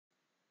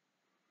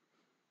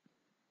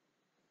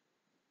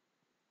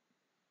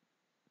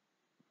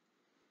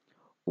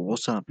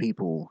What's up,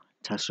 people?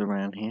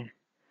 Tasaran here,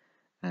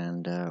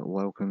 and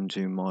welcome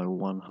to my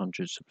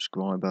 100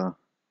 subscriber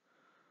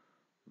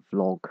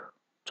vlog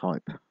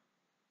type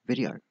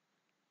video.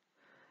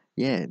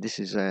 Yeah, this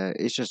is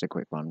it's just a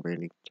quick one,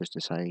 really, just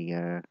to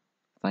say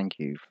thank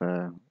you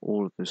for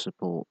all of the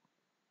support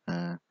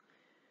uh,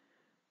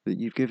 that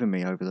you've given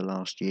me over the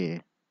last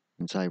year,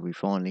 and say we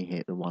finally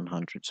hit the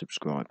 100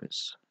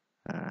 subscribers,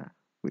 uh,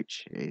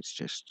 which is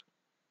just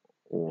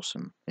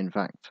awesome. In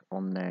fact,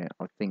 on there,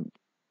 I think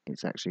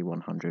it's actually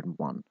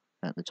 101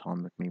 at the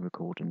time of me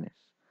recording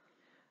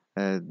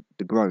this.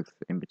 The growth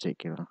in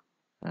particular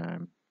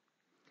um,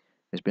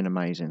 has been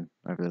amazing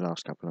over the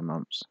last couple of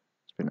months.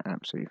 It's been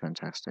absolutely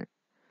fantastic.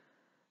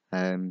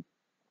 Um,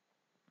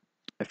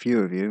 a few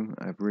of you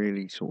have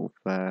really sort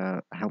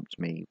of helped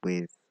me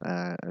with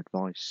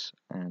advice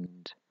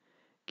and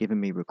given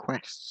me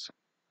requests,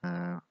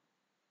 uh,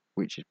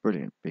 which is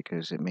brilliant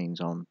because it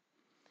means I'm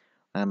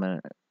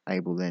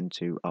able then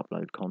to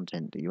upload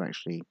content that you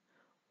actually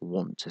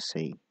want to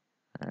see.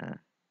 Uh,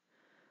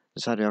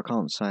 Sadly, I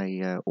can't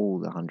say all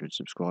the 100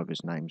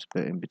 subscribers' names,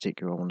 but in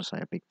particular, I want to say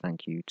a big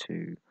thank you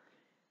to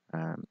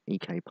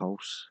EK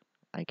Pulse,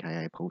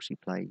 aka Pulsey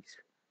Plays,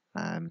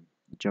 um,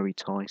 Joey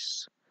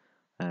Tice,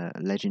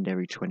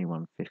 Legendary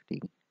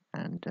 2150,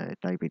 and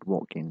David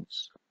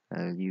Watkins.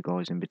 You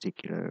guys in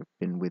particular have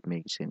been with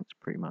me since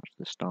pretty much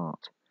the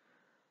start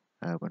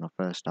when I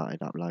first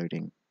started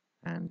uploading,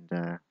 and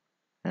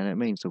it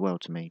means the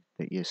world to me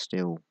that you're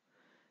still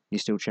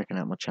checking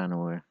out my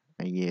channel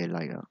a year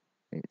later.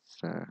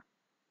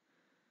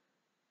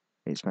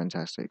 It's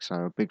fantastic. So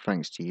a big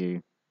thanks to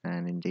you,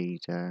 and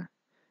indeed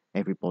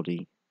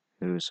everybody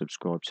who has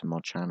subscribed to my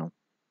channel.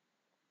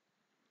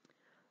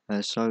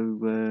 What's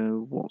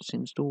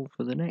in store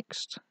for the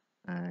next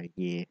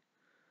year?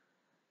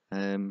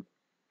 Well,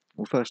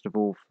 first of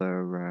all,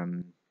 for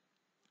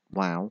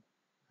WoW,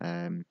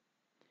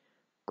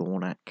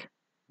 Gornak,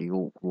 the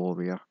Orc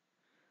Warrior,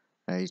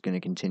 he's going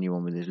to continue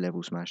on with his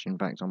level smash. In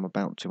fact, I'm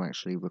about to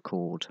actually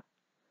record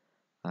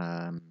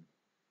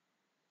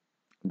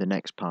the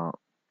next part,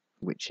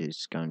 which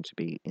is going to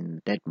be in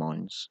the Dead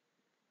Mines.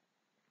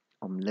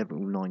 I'm level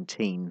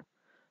 19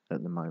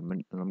 at the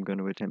moment, and I'm going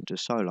to attempt to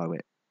solo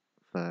it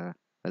for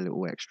a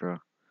little extra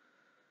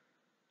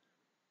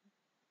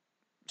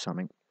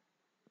something.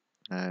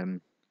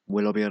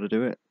 Will I be able to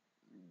do it?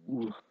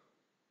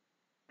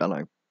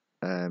 Don't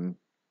know.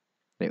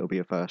 It'll be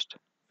a first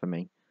for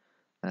me,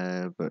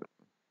 but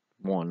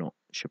why not?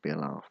 It should be a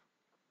laugh.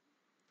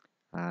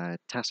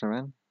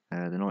 Tasaran,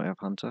 the Night Elf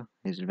Hunter,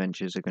 his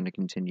adventures are going to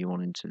continue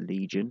on into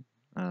Legion,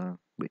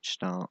 which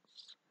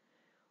starts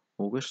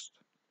August.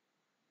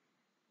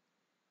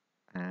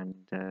 And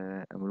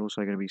we're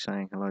also going to be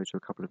saying hello to a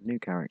couple of new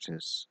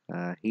characters,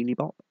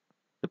 Healybot,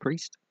 the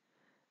Priest,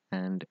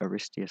 and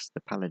Aristius,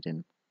 the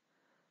Paladin.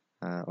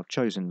 I've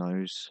chosen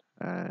those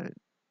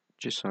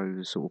just so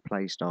the sort of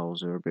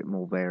playstyles are a bit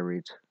more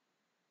varied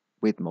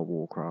with my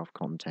Warcraft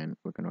content.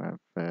 We're going to have,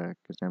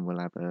 because then we'll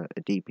have a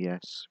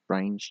DPS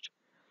ranged,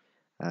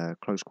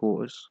 close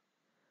quarters,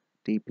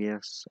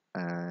 DPS,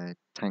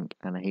 tank,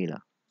 and a healer.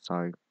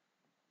 So,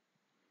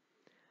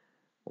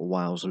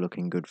 WoWs are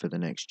looking good for the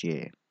next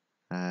year.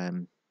 As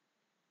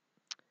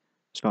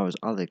far as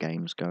other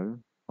games go,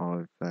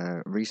 I've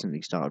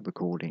recently started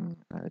recording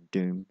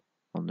Doom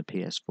on the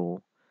PS4,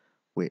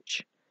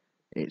 which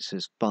it's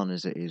as fun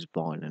as it is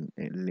violent.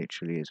 It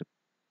literally is a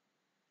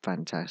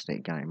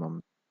fantastic game.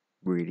 I'm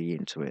really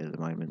into it at the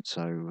moment,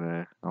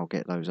 so I'll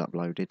get those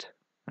uploaded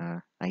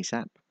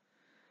ASAP.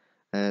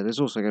 There's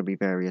also going to be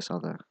various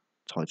other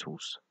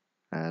titles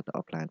that I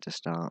plan to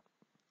start.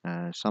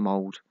 Some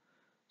old,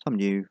 some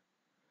new,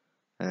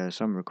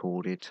 some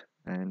recorded,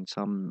 and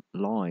some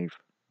live.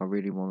 I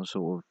really want to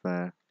sort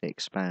of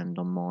expand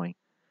on my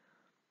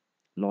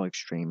live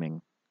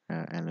streaming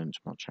element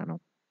of my channel.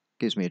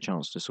 Gives me a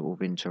chance to sort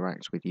of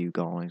interact with you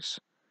guys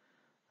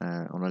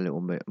on a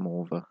little bit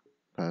more of a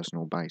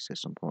personal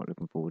basis. I'm quite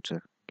looking forward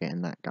to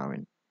getting that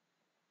going.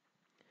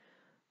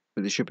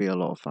 But this should be a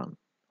lot of fun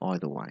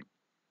either way.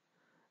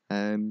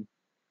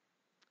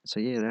 So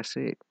yeah, that's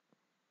it.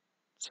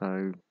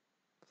 So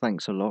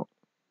thanks a lot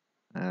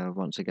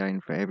once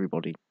again for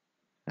everybody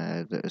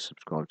that has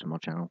subscribed to my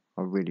channel.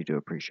 I really do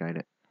appreciate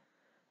it.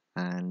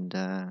 And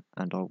I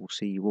will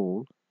see you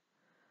all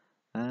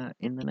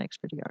in the next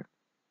video.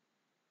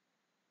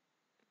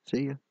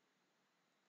 See ya.